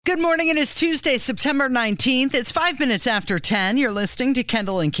Good morning. It is Tuesday, September 19th. It's 5 minutes after 10. You're listening to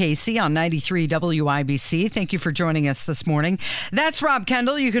Kendall and Casey on 93 WIBC. Thank you for joining us this morning. That's Rob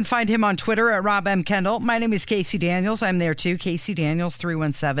Kendall. You can find him on Twitter at Rob M. Kendall. My name is Casey Daniels. I'm there too, Casey Daniels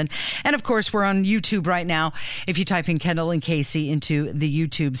 317. And of course, we're on YouTube right now. If you type in Kendall and Casey into the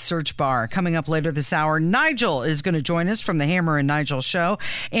YouTube search bar. Coming up later this hour, Nigel is going to join us from the Hammer and Nigel show.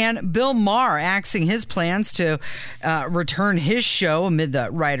 And Bill Maher axing his plans to return his show amid the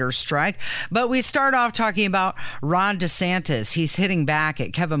writer's strike. But we start off talking about Ron DeSantis. He's hitting back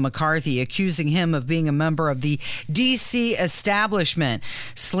at Kevin McCarthy, accusing him of being a member of the D.C. establishment,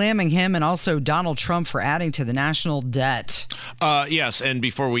 slamming him and also Donald Trump for adding to the national debt. Yes, and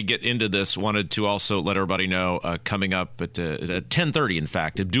before we get into this, wanted to also let everybody know, coming up at 10:30, in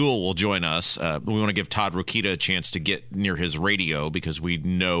fact, Abdul will join us. We want to give Todd Rokita a chance to get near his radio because we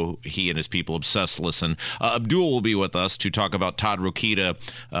know he and his people obsessed listen. Abdul will be with us to talk about Todd Rokita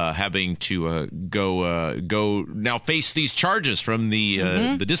having to go now face these charges from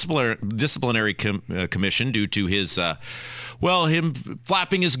the disciplinary commission due to his him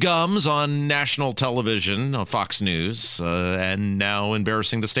flapping his gums on national television on Fox News and now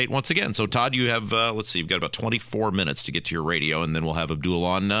embarrassing the state once again. So Todd, you have you've got about 24 minutes to get to your radio, and then we'll have Abdul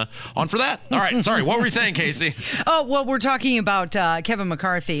on for that. All right, sorry, what were we saying, Casey? Oh, well, we're talking about Kevin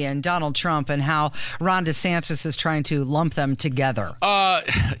McCarthy and Donald Trump and how Ron DeSantis is trying to lump them together.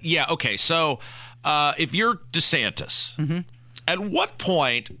 Yeah, okay. So if you're DeSantis, at what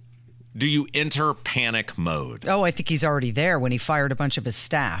point do you enter panic mode? Oh, I think he's already there when he fired a bunch of his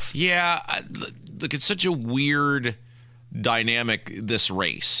staff. Yeah, look, it's such a weird dynamic, this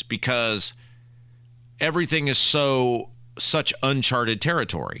race, because everything is such uncharted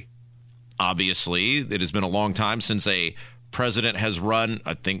territory. Obviously, it has been a long time since a president has run.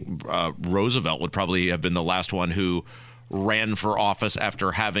 I think Roosevelt would probably have been the last one who ran for office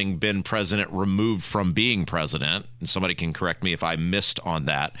after having been president, removed from being president. And somebody can correct me if I missed on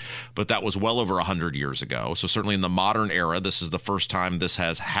that, but that was well over 100 years ago. So certainly in the modern era, this is the first time this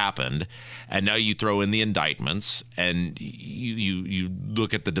has happened. And now you throw in the indictments and you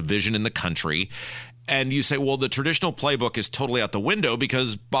look at the division in the country. And you say, well, the traditional playbook is totally out the window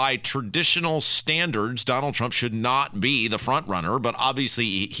because by traditional standards, Donald Trump should not be the front runner, but obviously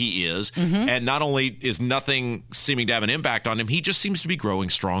he is. And not only is nothing seeming to have an impact on him, he just seems to be growing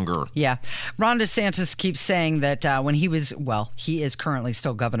stronger. Yeah. Ron DeSantis keeps saying that when he is currently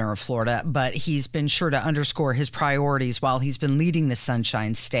still governor of Florida, but he's been sure to underscore his priorities while he's been leading the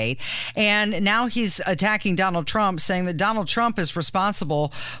Sunshine State. And now he's attacking Donald Trump, saying that Donald Trump is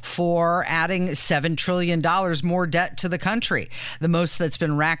responsible for adding $7 trillion more debt to the country, the most that's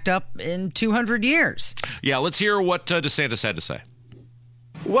been racked up in 200 years. Yeah, let's hear what DeSantis had to say.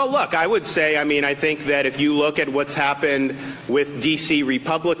 Well, look, I would say, I think that if you look at what's happened with D.C.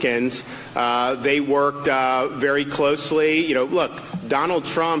 Republicans, they worked very closely. Look, Donald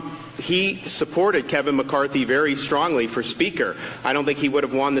Trump, he supported Kevin McCarthy very strongly for Speaker. I don't think he would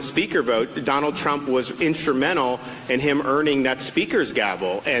have won the Speaker vote. Donald Trump was instrumental in him earning that Speaker's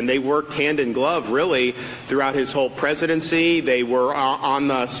gavel, and they worked hand in glove, really, throughout his whole presidency. They were on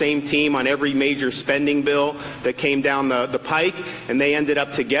the same team on every major spending bill that came down the pike, and they ended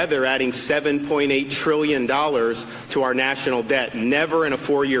up together adding $7.8 trillion to our national debt. Never in a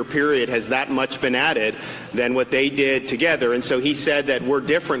 4-year period has that much been added than what they did together. And so he said that we're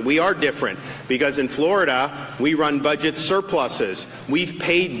different. We are different because in Florida, we run budget surpluses. We've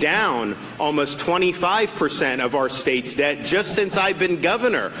paid down almost 25% of our state's debt just since I've been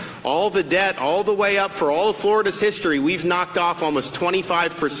governor. All the debt, all the way up for all of Florida's history, we've knocked off almost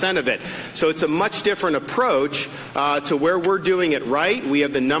 25% of it. So it's a much different approach to where we're doing it right. We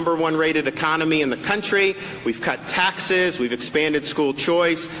have the #1 rated economy in the country. We've cut taxes, we've expanded school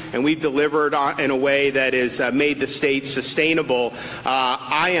choice, and we've delivered in a way that has made the state sustainable.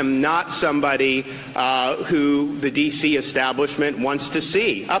 I am not somebody who the D.C. establishment wants to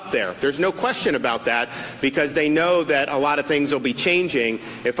see up there. There's no question about that because they know that a lot of things will be changing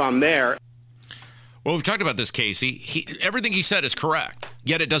if I'm there. Well, we've talked about this, Casey. Everything he said is correct,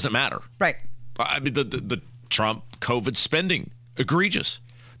 yet it doesn't matter. Right. I mean, the Trump COVID spending, egregious.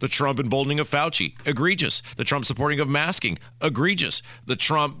 The Trump emboldening of Fauci, egregious. The Trump supporting of masking, egregious. The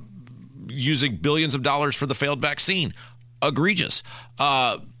Trump using billions of dollars for the failed vaccine, egregious.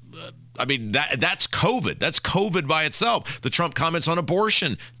 I mean, that's COVID. That's COVID by itself. The Trump comments on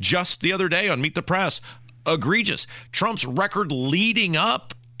abortion just the other day on Meet the Press, egregious. Trump's record leading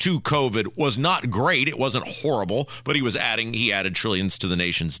up to COVID was not great. It wasn't horrible, but he added trillions to the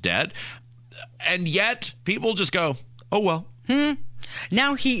nation's debt. And yet people just go, oh, well.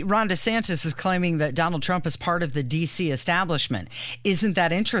 Now Ron DeSantis is claiming that Donald Trump is part of the D.C. establishment. Isn't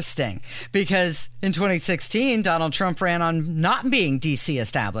that interesting? Because in 2016, Donald Trump ran on not being D.C.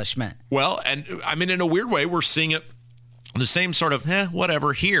 establishment. Well, and I mean, in a weird way, we're seeing it the same sort of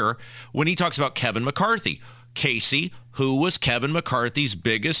whatever here when he talks about Kevin McCarthy. Casey, who was Kevin McCarthy's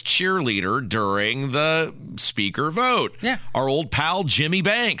biggest cheerleader during the speaker vote. Yeah. Our old pal, Jimmy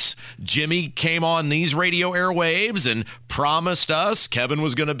Banks. Jimmy came on these radio airwaves and promised us Kevin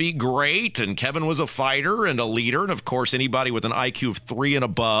was going to be great, and Kevin was a fighter and a leader. And of course, anybody with an IQ of 3 and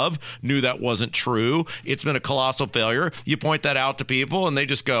above knew that wasn't true. It's been a colossal failure. You point that out to people and they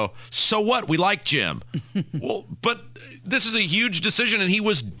just go, so what? We like Jim. Well, but this is a huge decision and he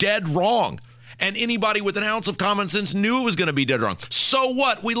was dead wrong. And anybody with an ounce of common sense knew it was going to be dead wrong. So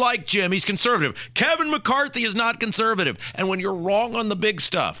what? We like Jim. He's conservative. Kevin McCarthy is not conservative. And when you're wrong on the big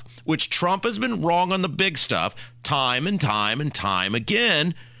stuff, which Trump has been wrong on the big stuff time and time and time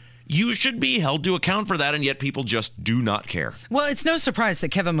again, you should be held to account for that. And yet people just do not care. Well, it's no surprise that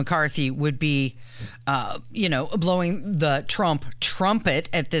Kevin McCarthy would be blowing the Trump trumpet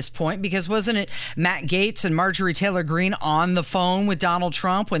at this point, because wasn't it Matt Gaetz and Marjorie Taylor Greene on the phone with Donald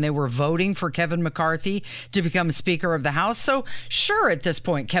Trump when they were voting for Kevin McCarthy to become Speaker of the House? So sure, at this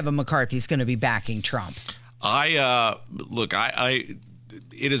point, Kevin McCarthy's going to be backing Trump. It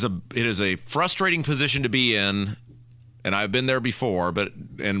is a frustrating position to be in, and I've been there before,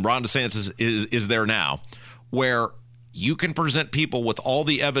 and Ron DeSantis is there now, where you can present people with all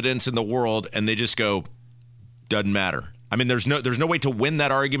the evidence in the world and they just go, doesn't matter. I mean, there's no way to win that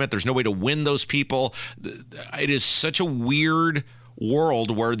argument. There's no way to win those people. It is such a weird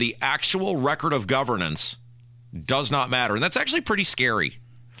world where the actual record of governance does not matter. And that's actually pretty scary.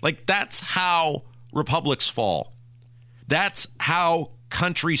 Like, that's how republics fall. That's how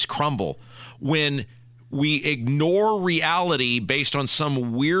countries crumble. When we ignore reality based on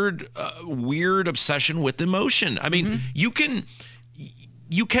some weird obsession with emotion. I mean, you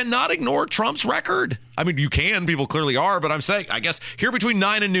cannot ignore Trump's record. I mean, you can. People clearly are. But I'm saying, I guess, here between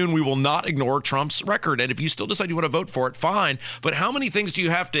 9 and noon, we will not ignore Trump's record. And if you still decide you want to vote for it, fine. But how many things do you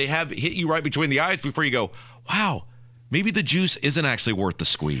have to have hit you right between the eyes before you go, wow, maybe the juice isn't actually worth the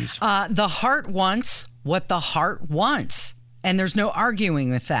squeeze? The heart wants what the heart wants. And there's no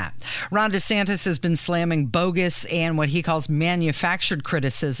arguing with that. Ron DeSantis has been slamming bogus and what he calls manufactured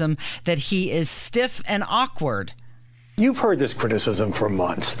criticism that he is stiff and awkward. You've heard this criticism for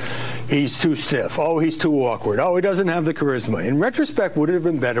months. He's too stiff. Oh, he's too awkward. Oh, he doesn't have the charisma. In retrospect, would it have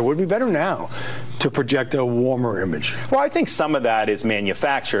been better? Would it be better now to project a warmer image? Well, I think some of that is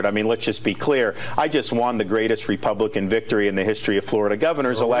manufactured. I mean, let's just be clear. I just won the greatest Republican victory in the history of Florida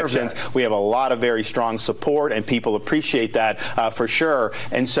governor's elections. We have a lot of very strong support, and people appreciate that for sure.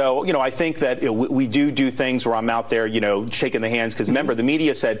 And so, I think that we do things where I'm out there, shaking the hands. Because remember, the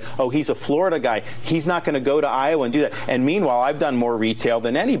media said, oh, he's a Florida guy. He's not going to go to Iowa and do that. And meanwhile, I've done more retail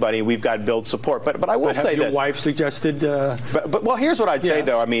than anybody. We've got build support. But I will say this. Your wife suggested... Well, here's what I'd say,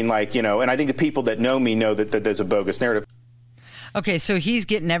 though. I mean, and I think the people that know me know that there's a bogus narrative. Okay, so he's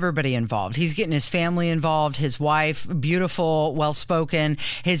getting everybody involved. He's getting his family involved, his wife, beautiful, well-spoken,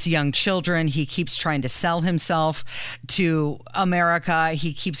 his young children. He keeps trying to sell himself to America.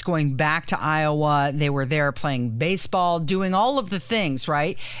 He keeps going back to Iowa. They were there playing baseball, doing all of the things,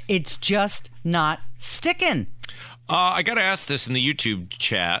 right? It's just not sticking. I got to ask this in the YouTube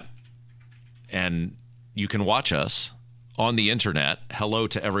chat, and you can watch us on the internet. Hello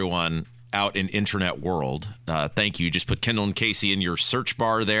to everyone out in internet world. Thank you. Just put Kendall and Casey in your search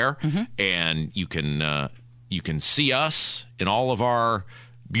bar there, and you can see us in all of our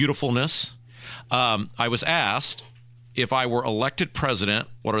beautifulness. I was asked if I were elected president,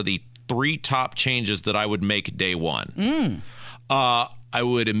 what are the 3 top changes that I would make day one? I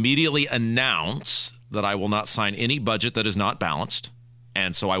would immediately announce that I will not sign any budget that is not balanced.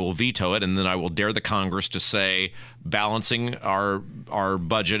 And so I will veto it, and then I will dare the Congress to say balancing our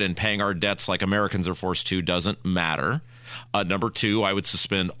budget and paying our debts like Americans are forced to doesn't matter. Number 2, I would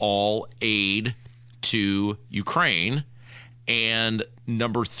suspend all aid to Ukraine. And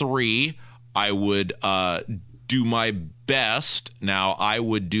number 3, I would do my best. Now, I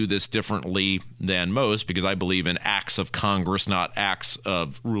would do this differently than most because I believe in acts of Congress, not acts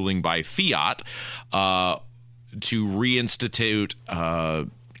of ruling by fiat, to reinstitute,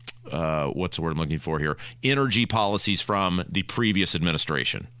 what's the word I'm looking for here? Energy policies from the previous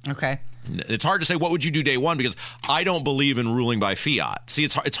administration. Okay. It's hard to say what would you do day one because I don't believe in ruling by fiat. See,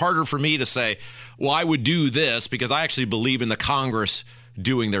 it's harder for me to say, well, I would do this because I actually believe in the Congress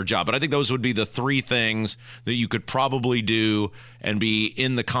doing their job. But I think those would be the three things that you could probably do and be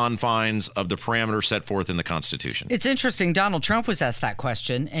in the confines of the parameters set forth in the Constitution. It's interesting. Donald Trump was asked that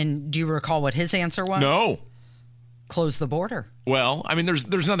question. And do you recall what his answer was? No. Close the border. Well, I mean,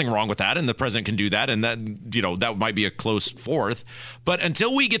 there's nothing wrong with that, and the president can do that, and that, that might be a close fourth. But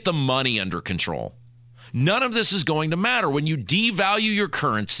until we get the money under control, none of this is going to matter. When you devalue your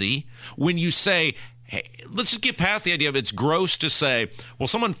currency, when you say, hey, let's just get past the idea of it's gross to say, well,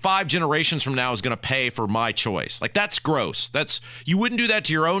 someone 5 generations from now is going to pay for my choice. Like, that's gross. You wouldn't do that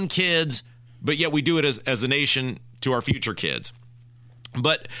to your own kids, but yet we do it as a nation to our future kids.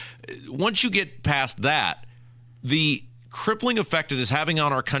 But once you get past that, the crippling effect it is having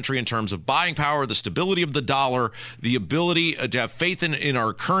on our country in terms of buying power, the stability of the dollar, the ability to have faith in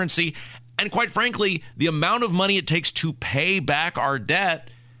our currency, and quite frankly, the amount of money it takes to pay back our debt,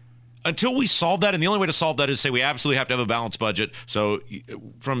 until we solve that, and the only way to solve that is say we absolutely have to have a balanced budget. So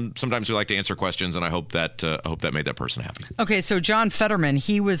sometimes we like to answer questions, and I hope that made that person happy. Okay, so John Fetterman,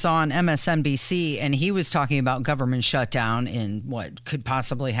 he was on MSNBC, and he was talking about government shutdown in what could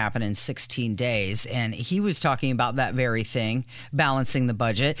possibly happen in 16 days, and he was talking about that very thing, balancing the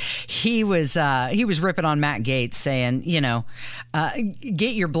budget. He was ripping on Matt Gaetz, saying,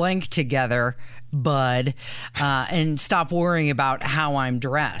 get your blank together, bud, and stop worrying about how I'm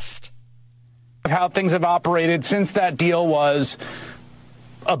dressed. How things have operated since that deal was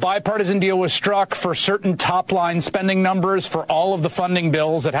a bipartisan deal was struck for certain top line spending numbers for all of the funding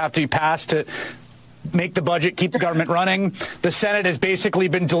bills that have to be passed to make the budget, keep the government running. The Senate has basically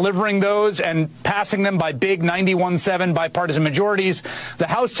been delivering those and passing them by big 91-7 bipartisan majorities. The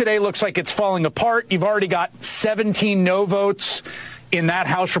House today looks like it's falling apart. You've already got 17 no votes in that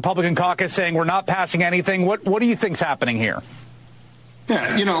House Republican caucus saying we're not passing anything. What do you think's happening here?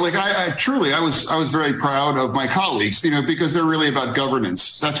 Yeah, I was very proud of my colleagues, because they're really about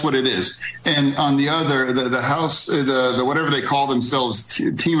governance. That's what it is. And on the other, the House, the whatever they call themselves,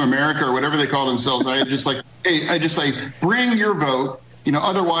 Team America or whatever they call themselves, I just like bring your vote.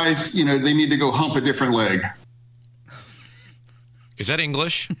 Otherwise, they need to go hump a different leg. Is that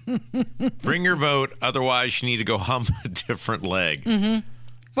English? Bring your vote. Otherwise, you need to go hump a different leg. Mm-hmm.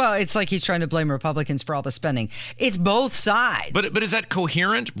 Well, it's like he's trying to blame Republicans for all the spending. It's both sides. But is that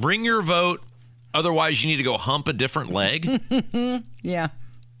coherent? Bring your vote. Otherwise, you need to go hump a different leg. Yeah,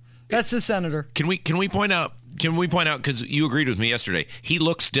 that's the senator. Can we point out? Because you agreed with me yesterday. He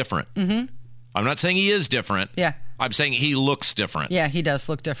looks different. Mm-hmm. I'm not saying he is different. Yeah. I'm saying he looks different. Yeah, he does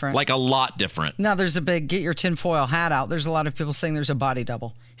look different. Like a lot different. Now, there's a big get your tinfoil hat out. There's a lot of people saying there's a body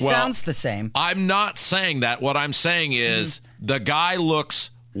double. Sounds the same. I'm not saying that. What I'm saying is the guy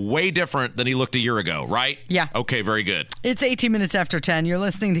looks way different than he looked a year ago, right? Yeah. Okay, very good. It's 18 minutes after 10. You're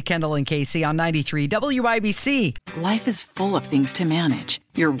listening to Kendall and Casey on 93 WIBC. Life is full of things to manage.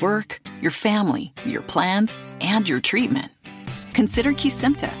 Your work, your family, your plans, and your treatment. Consider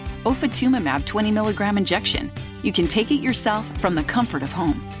Kesimpta, ofatumumab 20 milligram injection. You can take it yourself from the comfort of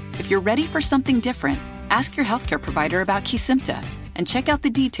home. If you're ready for something different, ask your healthcare provider about Kesimpta and check out the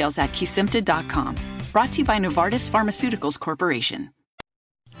details at kesimpta.com. Brought to you by Novartis Pharmaceuticals Corporation.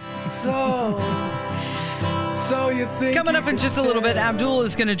 Coming up in just a little bit, Abdul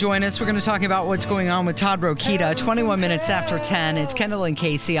is going to join us. We're going to talk about what's going on with Todd Rokita. 21 minutes after 10. It's Kendall and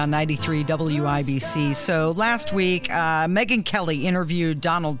Casey on 93 WIBC. So last week, Megyn Kelly interviewed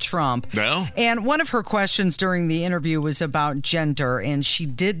Donald Trump. Well? And one of her questions during the interview was about gender, and she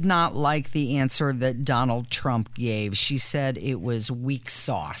did not like the answer that Donald Trump gave. She said it was weak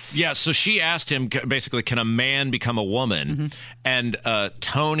sauce. Yeah, so she asked him, basically, can a man become a woman? Mm-hmm. And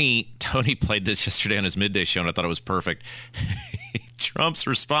Tony played this yesterday on his midday show, and I thought it was perfect. Trump's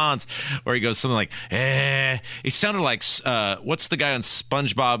response, where he goes something like, he sounded like, what's the guy on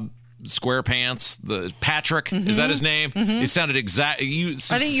SpongeBob SquarePants? Patrick? Mm-hmm. Is that his name? Mm-hmm. It sounded exactly,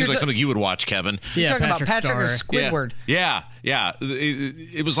 seems like something you would watch, Kevin. You're talking about Patrick or Squidward. Yeah.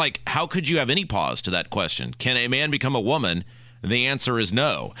 It was like, how could you have any pause to that question? Can a man become a woman? The answer is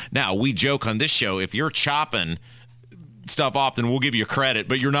no. Now, we joke on this show, if you're chopping stuff off, then we'll give you credit,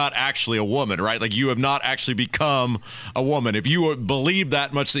 but you're not actually a woman, right? Like, you have not actually become a woman. If you believe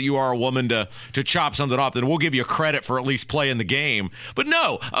that much that you are a woman to chop something off, then we'll give you credit for at least playing the game. But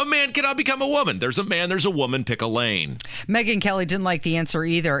no, a man cannot become a woman. There's a man, there's a woman, pick a lane. Megyn Kelly didn't like the answer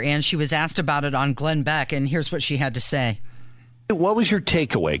either, and she was asked about it on Glenn Beck, and here's what she had to say. What was your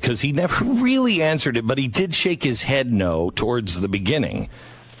takeaway? Because he never really answered it, but he did shake his head no towards the beginning.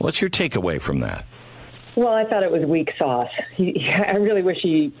 What's your takeaway from that? Well, I thought it was weak sauce. I really wish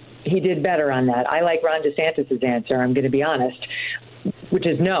he did better on that. I like Ron DeSantis' answer, I'm going to be honest, which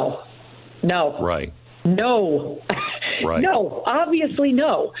is no. No. Right. No. Right. No, obviously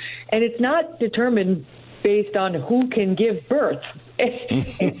no. And it's not determined based on who can give birth.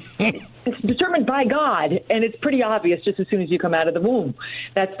 It's determined by God, and it's pretty obvious just as soon as you come out of the womb.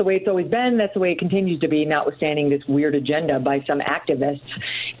 That's the way it's always been. That's the way it continues to be, notwithstanding this weird agenda by some activists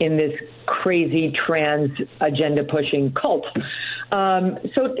in this crazy trans agenda-pushing cult.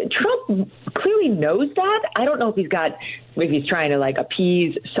 So Trump clearly knows that. I don't know if he's trying to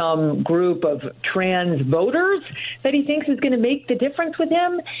appease some group of trans voters that he thinks is going to make the difference with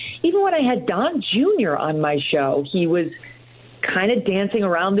him. Even when I had Don Jr. on my show, he was kind of dancing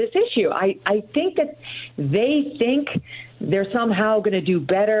around this issue. I think that they think they're somehow going to do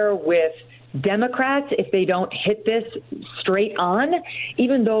better with Democrats if they don't hit this straight on,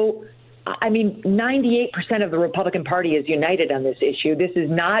 even though 98% of the Republican Party is united on this issue. It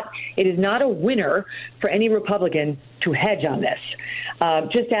is not a winner for any Republican to hedge on this.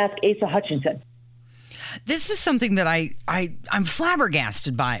 Just ask Asa Hutchinson. This is something that I'm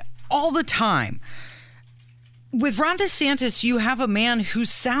flabbergasted by all the time. With Ron DeSantis, you have a man who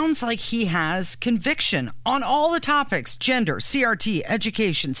sounds like he has conviction on all the topics: gender, CRT,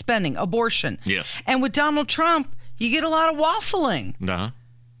 education, spending, abortion. Yes. And with Donald Trump, you get a lot of waffling. Uh-huh.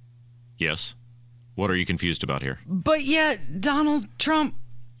 Yes. What are you confused about here? But yet, Donald Trump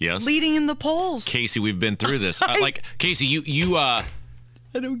leading in the polls. Casey, we've been through this. Casey, you I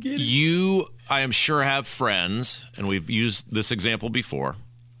don't get it. I am sure, have friends, and we've used this example before,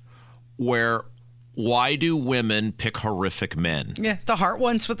 where why do women pick horrific men? Yeah, the heart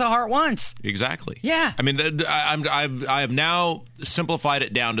wants what the heart wants. Exactly. Yeah. I mean, I have now simplified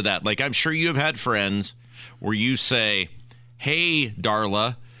it down to that. I'm sure you have had friends where you say, hey,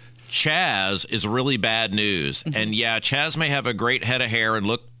 Darla, Chaz is really bad news. Mm-hmm. And yeah, Chaz may have a great head of hair and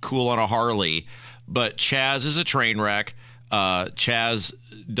look cool on a Harley, but Chaz is a train wreck. Chaz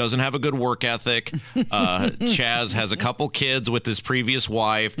doesn't have a good work ethic. Chaz has a couple kids with his previous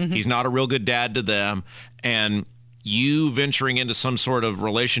wife. Mm-hmm. He's not a real good dad to them. And you venturing into some sort of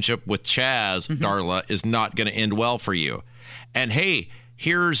relationship with Chaz, mm-hmm. Darla, is not going to end well for you. And hey,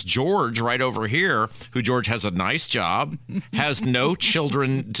 here's George right over here, who George has a nice job, has no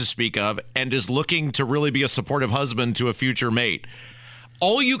children to speak of, and is looking to really be a supportive husband to a future mate.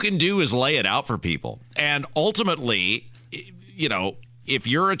 All you can do is lay it out for people. And ultimately, if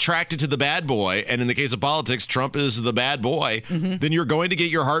you're attracted to the bad boy, and in the case of politics, Trump is the bad boy, mm-hmm. then you're going to get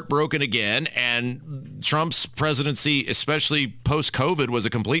your heart broken again. And Trump's presidency, especially post-COVID, was a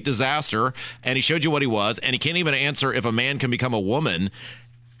complete disaster. And he showed you what he was. And he can't even answer if a man can become a woman.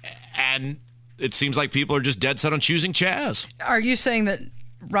 And it seems like people are just dead set on choosing Chaz. Are you saying that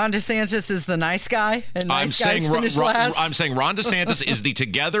Ron DeSantis is the nice guy, and nice guys finish last? I'm saying Ron DeSantis is the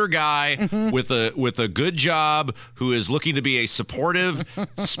together guy mm-hmm. with a good job, who is looking to be a supportive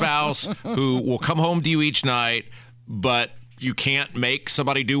spouse who will come home to you each night, but you can't make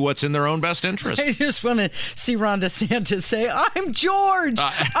somebody do what's in their own best interest. I just want to see Ron DeSantis say, I'm George.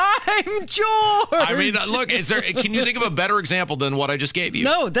 I'm George. I mean, look, can you think of a better example than what I just gave you?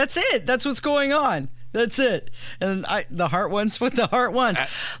 No, that's it. That's what's going on. That's it. And the heart wants what the heart wants.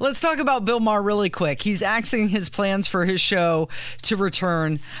 Let's talk about Bill Maher really quick. He's axing his plans for his show to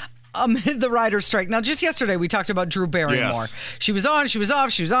return amid the writer's strike. Now, just yesterday, we talked about Drew Barrymore. Yes. She was on, she was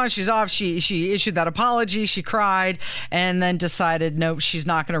off, she was on, she's off. She issued that apology. She cried and then decided, nope, she's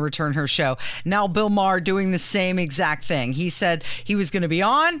not going to return her show. Now, Bill Maher doing the same exact thing. He said he was going to be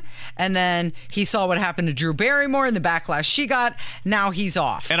on, and then he saw what happened to Drew Barrymore and the backlash she got. Now he's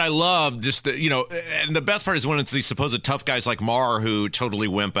off. And I love just, and the best part is when it's these supposed tough guys like Maher who totally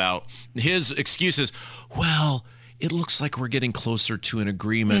wimp out. His excuse is, well, it looks like we're getting closer to an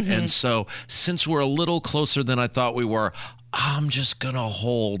agreement. Mm-hmm. And so since we're a little closer than I thought we were, I'm just going to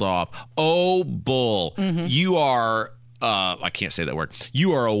hold off. Oh, bull. Mm-hmm. You are, I can't say that word.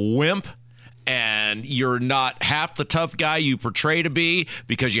 You are a wimp. And you're not half the tough guy you portray to be,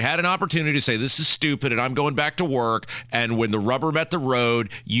 because you had an opportunity to say, this is stupid and I'm going back to work. And when the rubber met the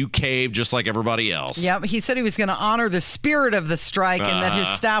road, you caved just like everybody else. Yep. He said he was going to honor the spirit of the strike and that his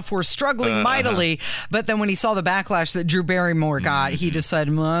staff were struggling mightily. But then when he saw the backlash that Drew Barrymore got, he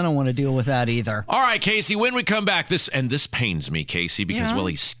decided, well, I don't want to deal with that either. All right, Casey, when we come back, this pains me, Casey, because,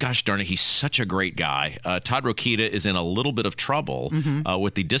 well, gosh darn it, he's such a great guy. Todd Rokita is in a little bit of trouble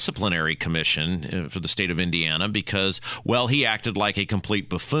with the disciplinary commission for the state of Indiana because, well, he acted like a complete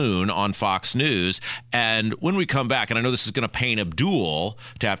buffoon on Fox News. And when we come back, and I know this is going to pain Abdul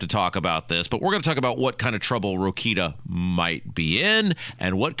to have to talk about this, but we're going to talk about what kind of trouble Rokita might be in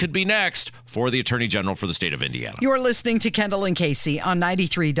and what could be next for the Attorney General for the state of Indiana. You're listening to Kendall and Casey on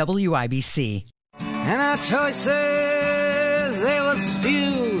 93 WIBC. And our choices, they was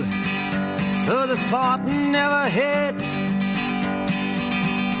few. so the thought never hit.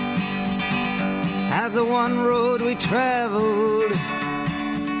 At the one road we traveled,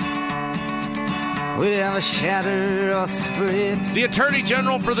 we'd have a shatter or split. The Attorney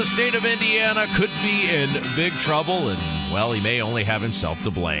General for the state of Indiana could be in big trouble, and, well, he may only have himself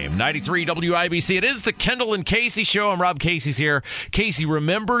to blame. 93 WIBC. It is the Kendall and Casey show. I'm Rob. Casey's here. Casey,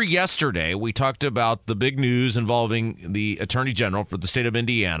 remember yesterday we talked about the big news involving the Attorney General for the state of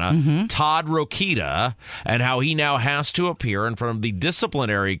Indiana, Todd Rokita, and how he now has to appear in front of the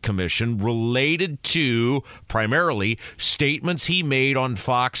disciplinary commission related to primarily statements he made on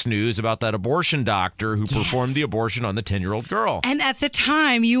Fox News about that abortion doctor who performed the abortion on the 10-year-old girl. And at the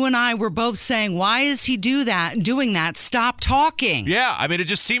time, you and I were both saying, why is he doing that? Stop talking. Yeah, I mean, it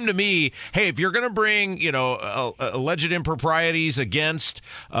just seemed to me, hey, if you're going to bring, alleged improprieties against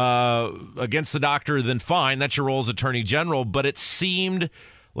the doctor, then fine, that's your role as Attorney General. But it seemed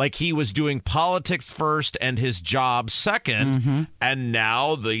like he was doing politics first and his job second. And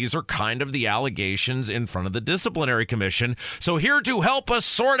now these are kind of the allegations in front of the disciplinary commission. So here to help us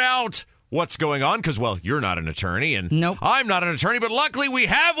sort out what's going on, because, well, you're not an attorney, and I'm not an attorney, but luckily we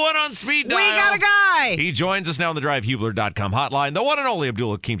have one on speed dial. We got a guy. He joins us now on the DriveHubler.com hotline, the one and only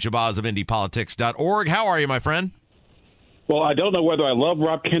Abdul Hakim Shabazz of IndyPolitics.org. How are you, my friend? Well, I don't know whether I love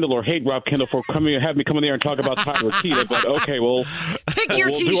Rob Kendall or hate Rob Kendall for having me come in there and talk about Todd Rokita, but okay, well, pick your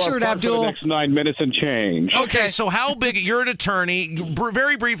T-shirt, Abdul. For the next 9 minutes and change. Okay, so how big? You're an attorney.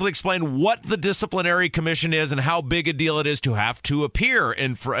 Very briefly explain what the disciplinary commission is and how big a deal it is to have to appear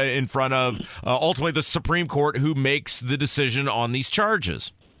in front of ultimately the Supreme Court, who makes the decision on these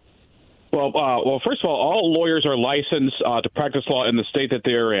charges. Well, first of all lawyers are licensed to practice law in the state that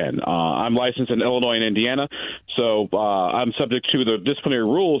they're in. I'm licensed in Illinois and Indiana, so I'm subject to the disciplinary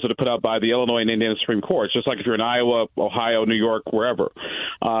rules that are put out by the Illinois and Indiana Supreme Courts, just like if you're in Iowa, Ohio, New York, wherever.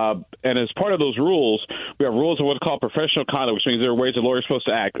 And as part of those rules, we have rules of what's called professional conduct, which means there are ways the lawyer's supposed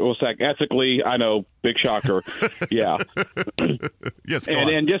to act. We'll act ethically. I know, big shocker. Yeah. Yes.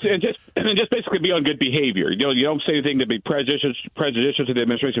 And just basically be on good behavior. You don't say anything to be prejudicial to the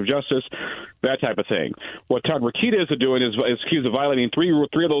administration of justice. That type of thing. What Todd Rokita is doing is accused of violating three of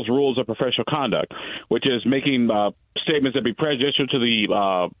those rules of professional conduct, which is making statements that be prejudicial to the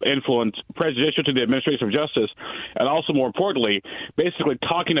prejudicial to the administration of justice, and also, more importantly, basically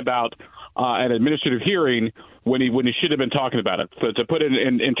talking about an administrative hearing when he should have been talking about it. So to put it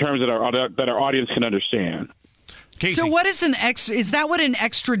in terms that our audience can understand. Casey. So what is is that what an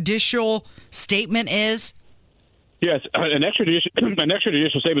extrajudicial statement is? Yes, an extrajudicial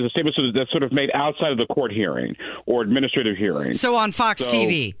statement is a statement that's sort of made outside of the court hearing or administrative hearing. So on Fox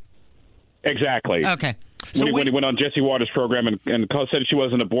TV. Exactly. Okay. When he went on Jesse Waters' program and said she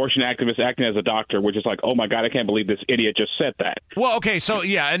was an abortion activist acting as a doctor, which is like, oh my God, I can't believe this idiot just said that. Well, okay, so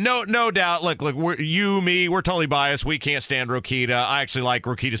yeah, and no doubt. Look, we're totally biased. We can't stand Rokita. I actually like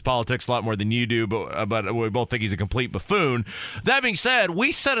Rokita's politics a lot more than you do, but we both think he's a complete buffoon. That being said,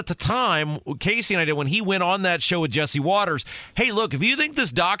 we said at the time, Casey and I did, when he went on that show with Jesse Waters, hey, look, if you think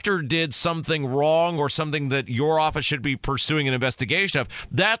this doctor did something wrong or something that your office should be pursuing an investigation of,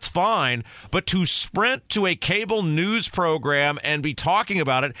 that's fine. But to sprint to a cable news program and be talking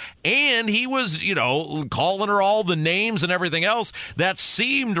about it, and he was, calling her all the names and everything else, that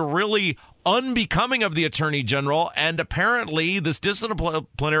seemed really unbecoming of the Attorney General, and apparently this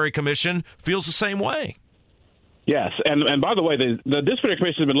disciplinary commission feels the same way. Yes, and by the way, the disciplinary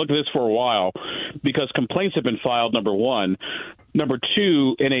commission has been looking at this for a while because complaints have been filed, number one. Number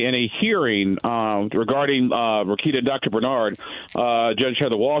two, in a hearing regarding Rokita and Dr. Bernard, Judge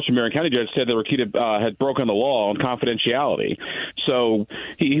Heather Walsh, a Marion County judge, said that Rokita had broken the law on confidentiality. So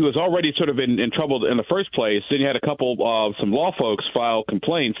he was already sort of in trouble in the first place. Then you had a couple of some law folks file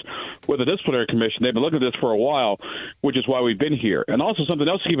complaints with the disciplinary commission. They've been looking at this for a while, which is why we've been here. And also something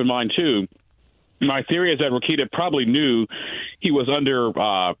else to keep in mind, too. My theory is that Rokita probably knew he was under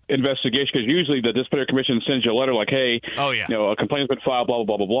investigation, because usually the disciplinary commission sends you a letter like, hey, a complaint's been filed, blah,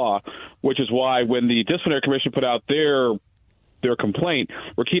 blah, blah, blah, blah, which is why when the disciplinary commission put out their complaint,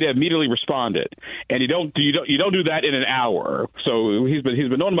 Rokita immediately responded. And you don't do that in an hour. So he's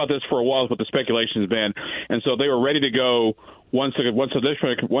been knowing about this for a while, is what the speculation has been. And so they were ready to go once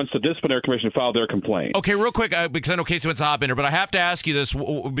the disciplinary commission filed their complaint. Okay, real quick, because I know Casey wants to hop in here, but I have to ask you this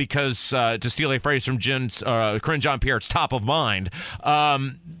because, to steal a phrase from Corinne Jean-Pierre, it's top of mind.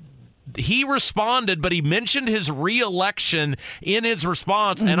 He responded, but he mentioned his re-election in his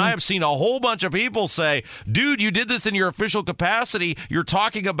response, and I have seen a whole bunch of people say, dude, you did this in your official capacity. You're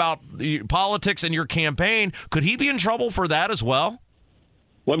talking about politics in your campaign. Could he be in trouble for that as well?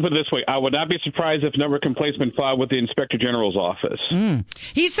 Let me put it this way. I would not be surprised if a number of complaints have been filed with the Inspector General's office.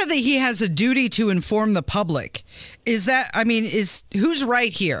 He said that he has a duty to inform the public. Is who's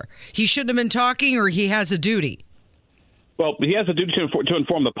right here? He shouldn't have been talking, or he has a duty? Well, he has a duty to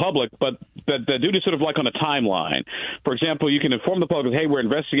inform the public, but the duty is sort of like on a timeline. For example, you can inform the public, hey, we're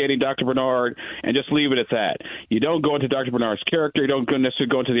investigating Dr. Bernard, and just leave it at that. You don't go into Dr. Bernard's character. You don't necessarily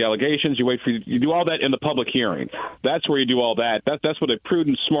go into the allegations. You do all that in the public hearing. That's where you do all that. That's what a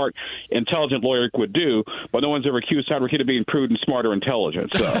prudent, smart, intelligent lawyer would do, but no one's ever accused Todd Rokita of being prudent, smart, or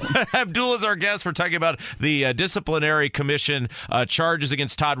intelligent. So. Abdul is our guest. We're talking about the disciplinary commission charges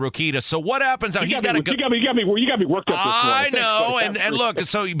against Todd Rokita. So what happens now? You got me worked up this morning. I know, and look,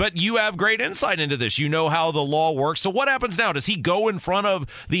 but you have great insight into this. You know how the law works. So what happens now? Does he go in front of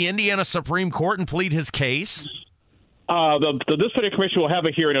the Indiana Supreme Court and plead his case? The disciplinary commission will have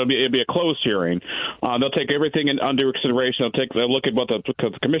a hearing. It'll be a closed hearing. They'll take everything under consideration. They'll look at what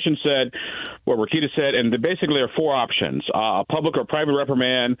the commission said, what Rokita said, and basically there are four options: a public or private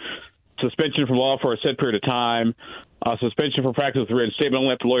reprimand, suspension from law for a set period of time, suspension from practice with reinstatement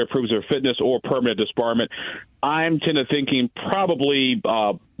only if the lawyer proves their fitness, or permanent disbarment. I'm thinking probably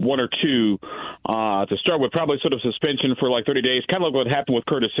one or two to start with, probably sort of suspension for like 30 days, kind of like what happened with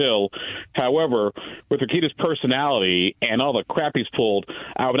Curtis Hill. However, with Rokita's personality and all the crap he's pulled,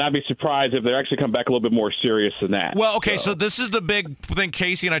 I would not be surprised if they actually come back a little bit more serious than that. Well, okay, so this is the big thing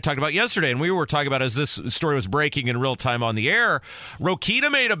Casey and I talked about yesterday, and we were talking about as this story was breaking in real time on the air.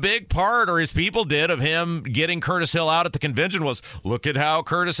 Rokita made a big part, or his people did, of him getting Curtis Hill out at the convention was, look at how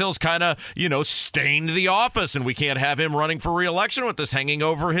Curtis Hill's kind of, stained the office, and we can't have him running for re-election with this hanging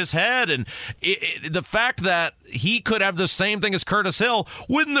over his head. And the fact that he could have the same thing as Curtis Hill,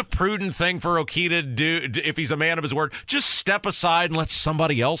 wouldn't the prudent thing for Rokita to do, if he's a man of his word, just step aside and let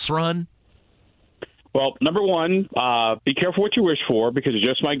somebody else run? Well, number one, be careful what you wish for, because you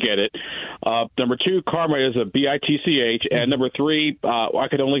just might get it. Number two, karma is a bitch. And number three, I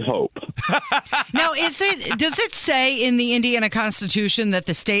could only hope. Now, does it say in the Indiana Constitution that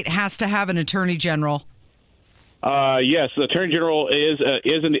the state has to have an attorney general? Yes, the Attorney General is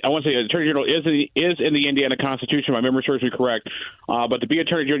in the. I want to say the Attorney General is in the Indiana Constitution. My memory serves me correct. But to be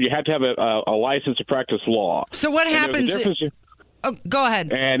Attorney General, you have to have a license to practice law. So what happens? Oh, go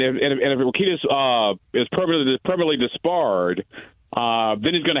ahead. And if Rokita is permanently disbarred,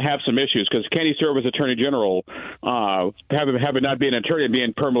 then he's going to have some issues, because can he serve as Attorney General, having not being an attorney and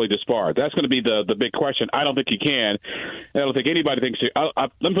being permanently disbarred? That's going to be the big question. I don't think he can. I don't think anybody thinks.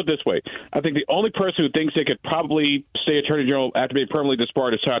 Let me put it this way. I think the only person who thinks they could probably stay Attorney General after being permanently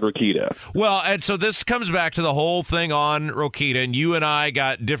disbarred is Todd Rokita. Well, and so this comes back to the whole thing on Rokita, and you and I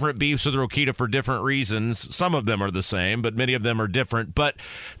got different beefs with Rokita for different reasons. Some of them are the same, but many of them are different. But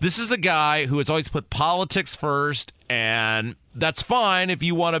this is a guy who has always put politics first, and that's fine if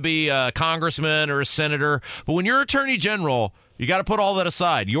you want to be a congressman or a senator. But when you're Attorney General, you got to put all that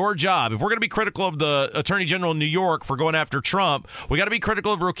aside. Your job. If we're going to be critical of the Attorney General in New York for going after Trump, we got to be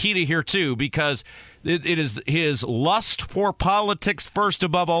critical of Rokita here too, because it is his lust for politics first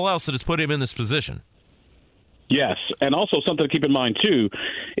above all else that has put him in this position. Yes, and also something to keep in mind too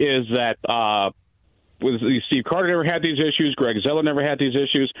is that Steve Carter never had these issues. Greg Zeller never had these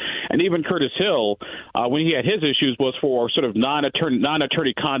issues. And even Curtis Hill, when he had his issues, was for sort of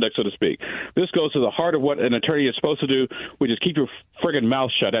non-attorney conduct, so to speak. This goes to the heart of what an attorney is supposed to do, which is keep your friggin' mouth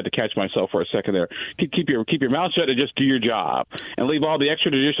shut. I had to catch myself for a second there. Keep your mouth shut and just do your job, and leave all the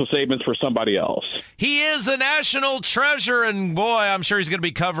extrajudicial statements for somebody else. He is a national treasure, and boy, I'm sure he's going to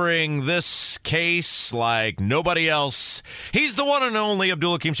be covering this case like nobody else. He's the one and only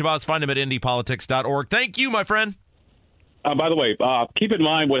Abdul Hakim Shabazz. Find him at indypolitics.org. Thank you, my friend. By the way, keep in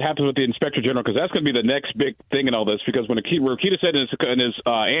mind what happens with the Inspector General, because that's going to be the next big thing in all this. Because when Rokita said in his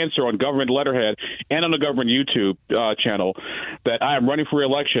answer on government letterhead and on the government YouTube channel that I am running for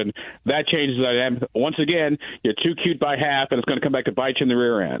re-election, that changes the dynamic. Once again, you're too cute by half, and it's going to come back to bite you in the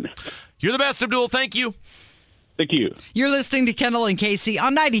rear end. You're the best, Abdul. Thank you. Thank you. You're listening to Kendall and Casey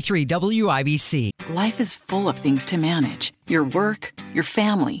on 93 WIBC. Life is full of things to manage. Your work, your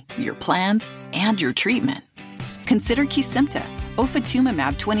family, your plans, and your treatment. Consider Kesimpta,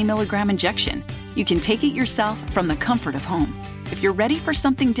 ofatumumab 20 milligram injection. You can take it yourself from the comfort of home. If you're ready for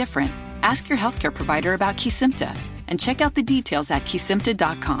something different, ask your healthcare provider about Kesimpta and check out the details at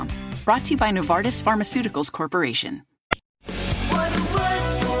kesimpta.com. Brought to you by Novartis Pharmaceuticals Corporation.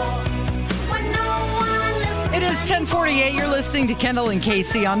 It is 10:48. You're listening to Kendall and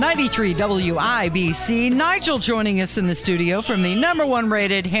Casey on 93 WIBC. Nigel joining us in the studio from the #1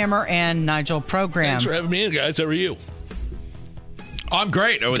 rated Hammer and Nigel program. Thanks for having me in, guys. How are you? I'm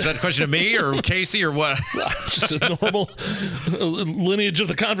great. Oh, is that a question of me or Casey or what? Just a normal lineage of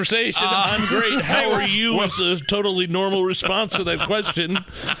the conversation. I'm great. How are you? Was a totally normal response to that question.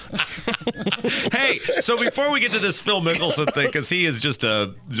 Hey, so before we get to this Phil Mickelson thing, because he is just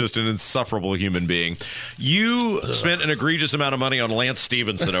an insufferable human being, you spent an egregious amount of money on Lance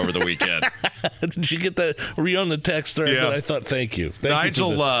Stevenson over the weekend. Did you get that? Were you on the text thread? Yeah. I thought, thank you.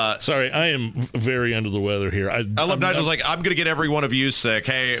 Nigel, sorry, I am very under the weather here. I love Nigel's like, I'm going to get every one of you sick.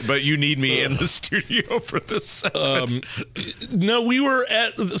 Hey, but you need me in the studio for this segment. No, we were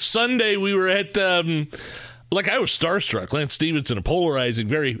at Sunday. We were at like I was starstruck. Lance Stevenson, a polarizing,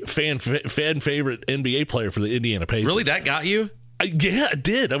 very fan favorite NBA player for the Indiana Pacers. Really, that got you? Yeah, I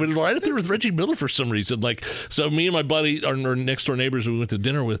did. I mean, right up there with Reggie Miller for some reason. Like, so me and my buddy, our next door neighbors, we went to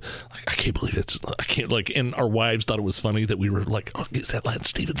dinner with. Like, I can't believe it. I can't like, and our wives thought it was funny that we were like, "Oh, is that Lance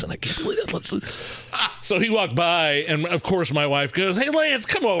Stevenson?" I can't believe it. So he walked by, and of course, my wife goes, "Hey, Lance,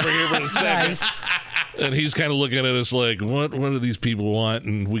 come over here for a second." And he's kind of looking at us like, "What do these people want?"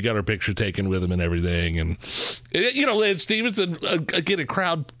 And we got our picture taken with him and everything. And you know, Lance Stevenson, again, a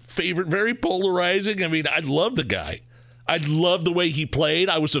crowd favorite, very polarizing. I mean, I love the guy. I loved the way he played.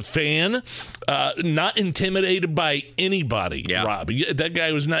 I was a fan, not intimidated by anybody, Rob. That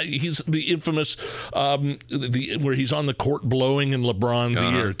guy was not, he's the infamous, where he's on the court blowing in LeBron's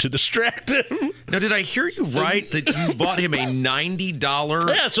ear to distract him. Now, did I hear you right that you bought him a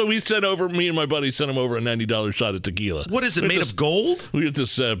 $90? Yeah, so me and my buddy sent him over a $90 shot of tequila. What is it, made of gold? We were at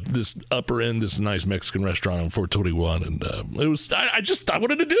this upper end, this nice Mexican restaurant on 421, and it was, I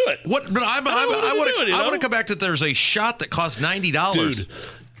wanted to do it. What? But I want to come back to there's a shot that costs $90.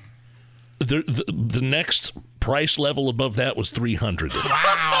 Dude, the next price level above that was $300.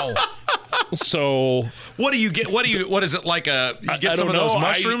 Wow. So what do you get? What is it like? You get some of those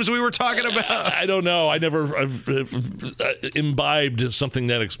mushrooms we were talking about? I don't know. I've imbibed something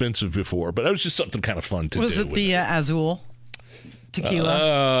that expensive before, but it was just something kind of fun to do. Was it the Azul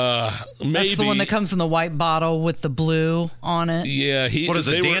tequila? Maybe. That's the one that comes in the white bottle with the blue on it. Yeah. What is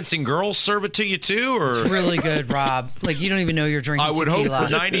it? Dancing girls serve it to you too, or it's really good, Rob. Like you don't even know you're drinking. I would tequila. hope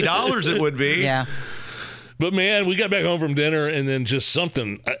for $90 it would be. Yeah. But man, we got back home from dinner and then just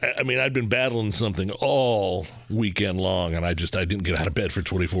something. I mean, I'd been battling something all weekend long, and I didn't get out of bed for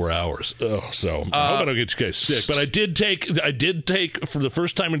 24 hours. Oh, so I hope I don't get you guys sick. But I did take for the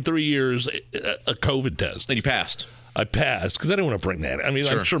first time in 3 years a COVID test. And you passed. I passed because I didn't want to bring that. I mean,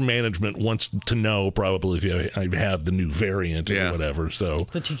 sure. I'm sure management wants to know probably if I have the new variant or whatever. So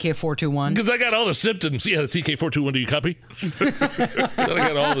the TK421. Because I got all the symptoms. Yeah, the TK421. Do you copy? I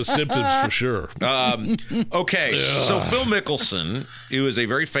got all the symptoms for sure. Okay, so Phil Mickelson, who is a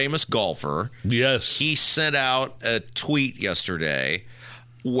very famous golfer. Yes. He sent out a tweet yesterday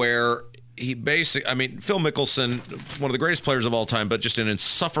where he basically, I mean, Phil Mickelson, one of the greatest players of all time, but just an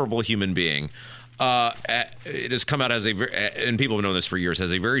insufferable human being. It has come out as and people have known this for years,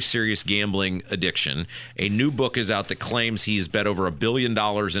 has a very serious gambling addiction. A new book is out that claims he's bet over $1 billion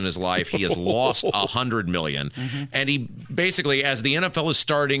in his life. He has lost $100 million. Mm-hmm. And he basically, as the NFL is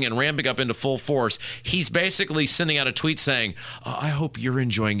starting and ramping up into full force, he's basically sending out a tweet saying, I hope you're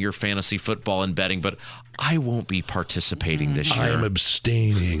enjoying your fantasy football and betting, but I won't be participating this year. I'm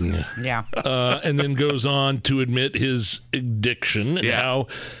abstaining. Yeah. And then goes on to admit his addiction and how.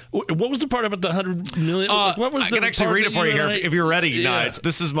 What was the part about the $100 million? What was I can actually read it for you here if you're ready. Yeah. No,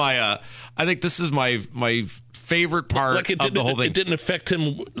 this is my. I think this is my favorite part of the whole thing. It didn't affect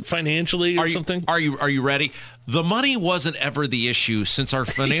him financially or something. Are you ready? The money wasn't ever the issue since our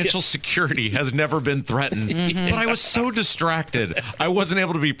financial security has never been threatened. But I was so distracted, I wasn't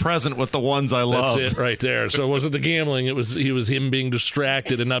able to be present with the ones I love. That's it right there. So it wasn't the gambling. It was him being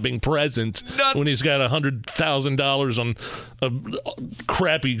distracted and not being present when he's got $100,000 on a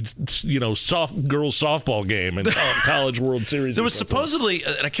crappy, girls softball game and College World Series. There was supposedly,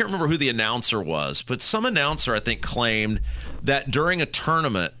 and I can't remember who the announcer was, but some announcer I think claimed that during a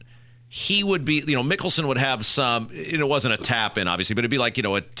tournament, he would be, Mickelson would have some, it wasn't a tap in, obviously, but it'd be like,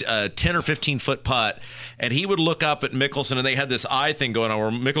 a 10 or 15 foot putt. And he would look up at Mickelson and they had this eye thing going on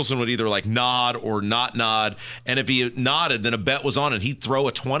where Mickelson would either like nod or not nod. And if he nodded, then a bet was on and he'd throw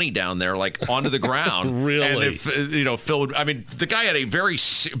a 20 down there, like onto the ground. Really? And if, Phil would, the guy had a very,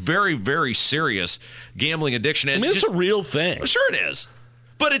 very, very serious gambling addiction. And it's a real thing. Sure it is.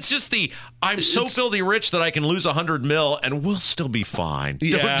 But it's just I'm so filthy rich that I can lose $100 million and we'll still be fine.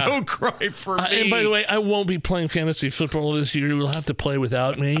 Yeah. Don't cry for me. And by the way, I won't be playing fantasy football this year. You'll have to play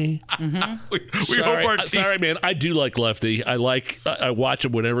without me. We hope our team. Sorry, man. I do like Lefty. I watch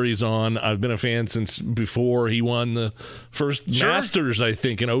him whenever he's on. I've been a fan since before he won the first Masters, I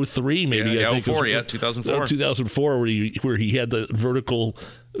think, in 2003, maybe. Yeah, I think 2004. 2004, where he had the vertical.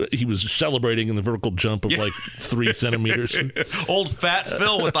 He was celebrating in the vertical jump of like 3 centimeters. Old fat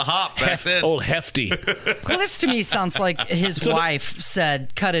Phil with the hop back then. Old hefty. Well, this to me sounds like his wife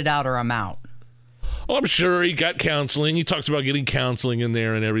said, cut it out or I'm out. Oh, I'm sure he got counseling. He talks about getting counseling in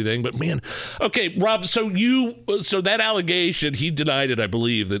there and everything. But man, okay, Rob. So that allegation, he denied it. I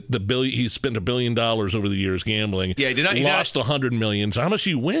believe that he spent $1 billion over the years gambling. Yeah, he lost $100 million. So how much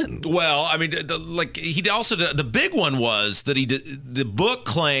did you win? Well, I mean, he also did, the big one was that the book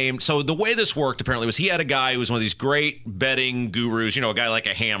claimed. So the way this worked apparently was he had a guy who was one of these great betting gurus. A guy like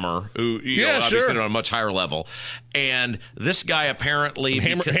a Hammer who obviously on a much higher level. And this guy apparently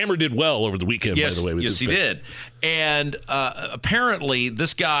Hammer did well over the weekend. Yes, by the way. Yes, he did. And apparently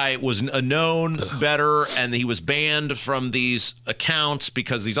this guy was a known bettor, and he was banned from these accounts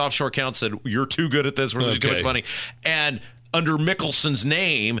because these offshore accounts said, you're too good at this, we're losing too much money. And under Mickelson's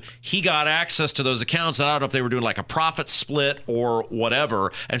name, he got access to those accounts. I don't know if they were doing like a profit split or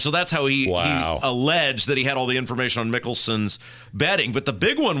whatever. And so that's how he alleged that he had all the information on Mickelson's betting. But the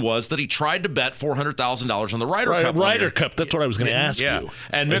big one was that he tried to bet $400,000 on the Ryder Cup. Ryder Cup, that's what I was going to ask you.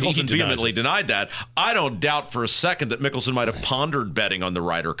 And Mickelson vehemently denied that. I don't doubt for a second that Mickelson might have pondered betting on the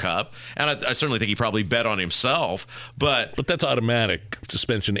Ryder Cup. And I certainly think he probably bet on himself. But that's automatic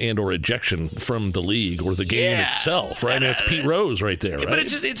suspension and or ejection from the league or the game itself, right? That's Pete Rose right there, right? But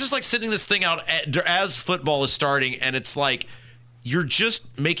it's just like sitting this thing out as football is starting, and it's like you're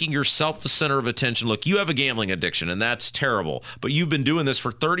just making yourself the center of attention. Look, you have a gambling addiction, and that's terrible. But you've been doing this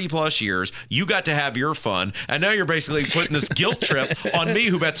for 30 plus years. You got to have your fun, and now you're basically putting this guilt trip on me,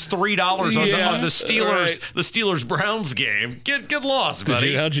 who bets $3 on the Steelers Browns game. Get lost,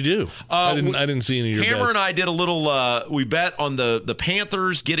 buddy. How'd you do? I didn't see any of your Hammer bets. and I did a little. We bet on the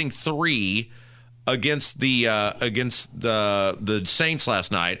Panthers getting 3. Against the Saints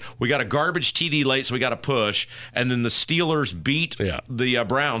last night. We got a garbage TD late, so we got a push, and then the Steelers beat the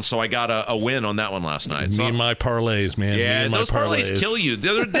Browns, so I got a win on that one last night. Me and my parlays, man. Yeah, those parlays kill you.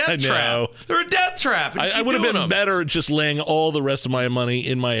 They're a death trap. They're a death trap. I would have been better just laying all the rest of my money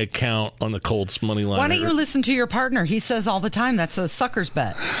in my account on the Colts money line. Why don't you listen to your partner? He says all the time that's a sucker's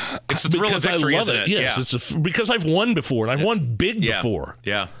bet. It's the thrill of victory, isn't it? Yes, because I've won before, and I've won big before.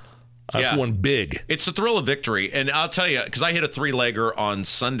 Yeah. I've won big. It's the thrill of victory. And I'll tell you, because I hit a 3-legger on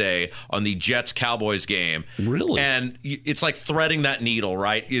Sunday on the Jets-Cowboys game. Really? And it's like threading that needle,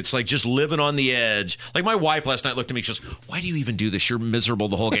 right? It's like just living on the edge. Like my wife last night looked at me, she goes, why do you even do this? You're miserable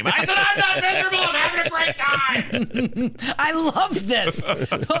the whole game. I said, I'm not miserable. I'm having a great time. I love this.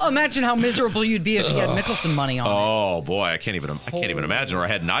 Imagine how miserable you'd be if you had Mickelson money on it. Oh, boy. I can't even imagine. Or I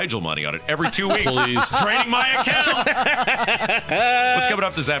had Nigel money on it every 2 weeks. Draining my account. What's coming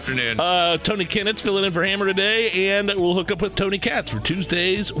up this afternoon? Tony Kennett's filling in for Hammer today, and we'll hook up with Tony Katz for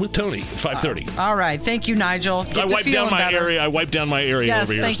Tuesdays with Tony, 5:30. All right. Thank you, Nigel. I wiped down my area Yes,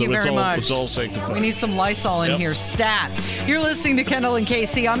 over here. Thank you very much. It's all sanctified. We need some Lysol in here. Stat. You're listening to Kendall and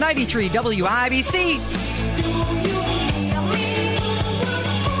Casey on 93 WIBC.